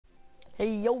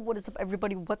Hey yo, what is up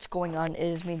everybody? What's going on? It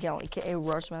is me, Gal, aka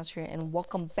RarwzMeowz here, and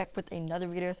welcome back with another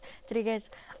video. Today guys,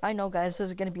 I know guys, this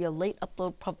is gonna be a late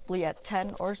upload, probably at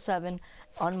 10 or 7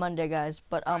 on Monday guys,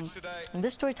 but in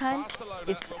this story time,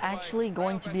 it's actually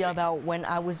going to be about when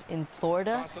I was in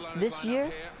Florida this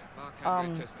year.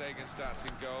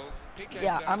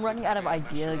 Yeah, I'm running out of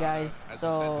idea guys,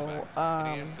 so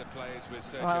I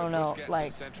don't know,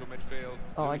 like,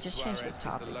 oh, I just changed the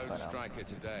topic,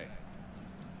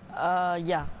 but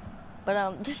yeah,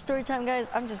 but this story time guys,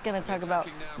 I'm just gonna talk about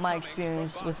my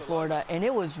experience with Florida, and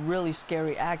it was really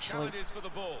scary actually.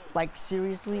 Like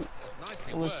seriously,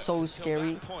 it was so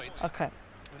scary. Okay,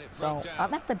 so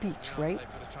I'm at the beach, right,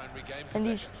 and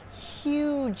these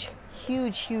huge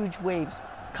waves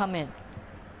come in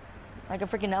like a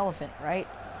freaking elephant, right?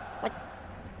 Like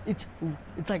it's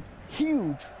like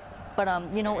huge, but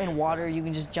you know, in water you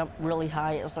can just jump really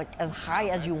high. It's like as high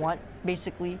as you want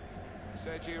basically,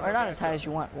 or not as high as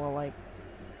you want. Well, like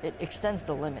it extends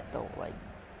the limit though. Like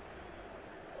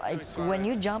when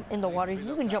you jump in the water,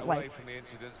 you can jump like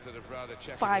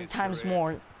 5 times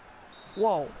more.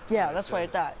 Whoa, yeah, that's what I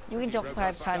thought. You can jump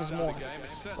 5 times more,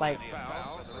 like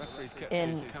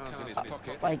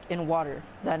in water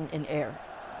than in air.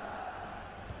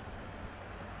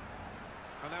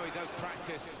 I know he does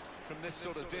practice from this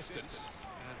sort of distance,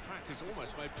 and practice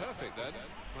almost made perfect then.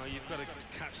 Well, you've got to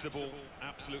catch the ball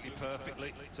absolutely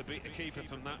perfectly to beat the keeper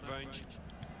from that range.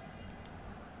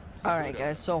 Alright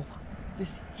guys, so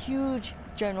this huge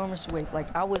ginormous wave, like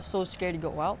I was so scared to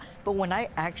go out, but when I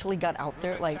actually got out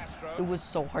there, like it was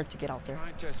so hard to get out there.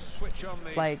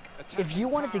 Like if you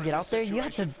wanted to get out there, you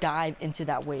had to dive into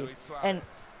that wave, and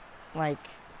like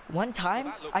one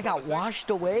time I got washed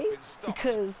away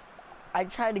because I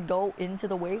tried to go into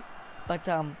the wave, but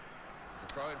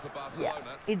yeah,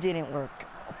 it didn't work.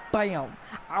 Bam!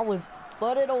 I was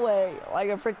flooded away like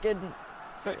a freaking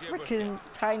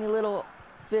tiny little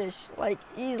fish, like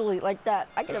easily like that.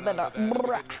 I could have been a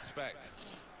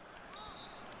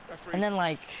and then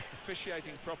like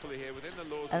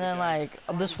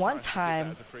this one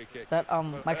time that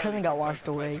my cousin got washed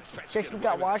away. She actually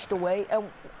got washed away, and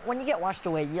when you get washed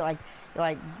away, you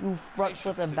front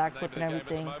flip and back flip and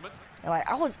everything. And like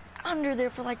I was under there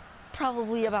for like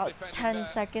probably about 10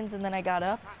 seconds, and then I got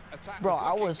up. Bro,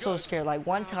 I was so scared. Like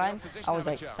one time I was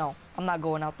like, no, I'm not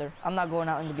going out there. I'm not going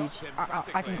out in the beach.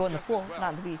 I can go in the pool,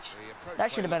 not in the beach.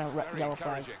 That should have been a yellow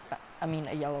flag. I mean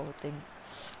a yellow thing.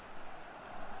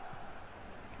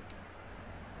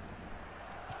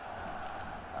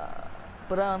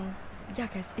 But yeah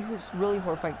guys, it was really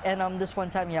horrifying. And this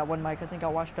one time, yeah, when my cousin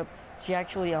got washed up, she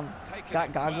actually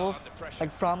got goggles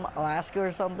like from Alaska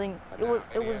or something.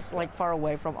 It was like far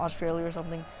away from Australia or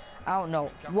something. I don't know.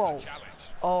 Whoa.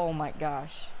 Oh my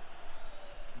gosh.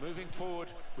 Moving forward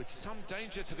with some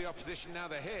danger to the opposition now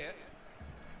they're here.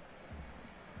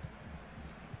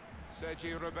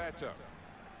 Roberto.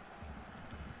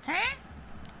 Huh?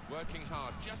 Working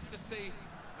hard just to see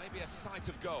maybe a sight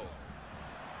of goal.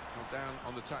 Well, down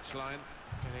on the touchline,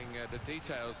 getting the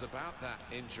details about that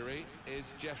injury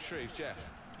is Jeff Shreves. Jeff.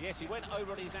 Yes, he went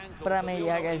over his ankle. But I mean,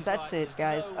 yeah, guys, that's it,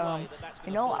 guys.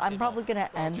 You know, I'm probably gonna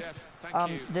end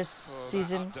this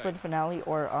season for the finale,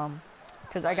 or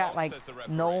because I got like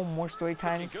no more story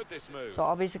times, so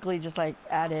I'll basically just like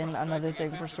add in another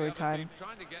thing for story time.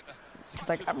 Cause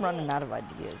like I'm running out of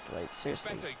ideas, like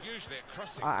seriously.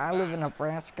 I live in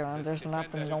Nebraska and there's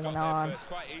nothing going on.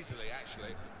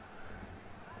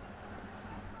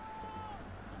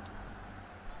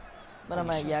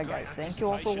 But yeah guys, thank you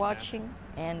all for watching,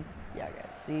 and yeah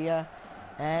guys, see ya,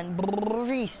 and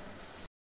peace.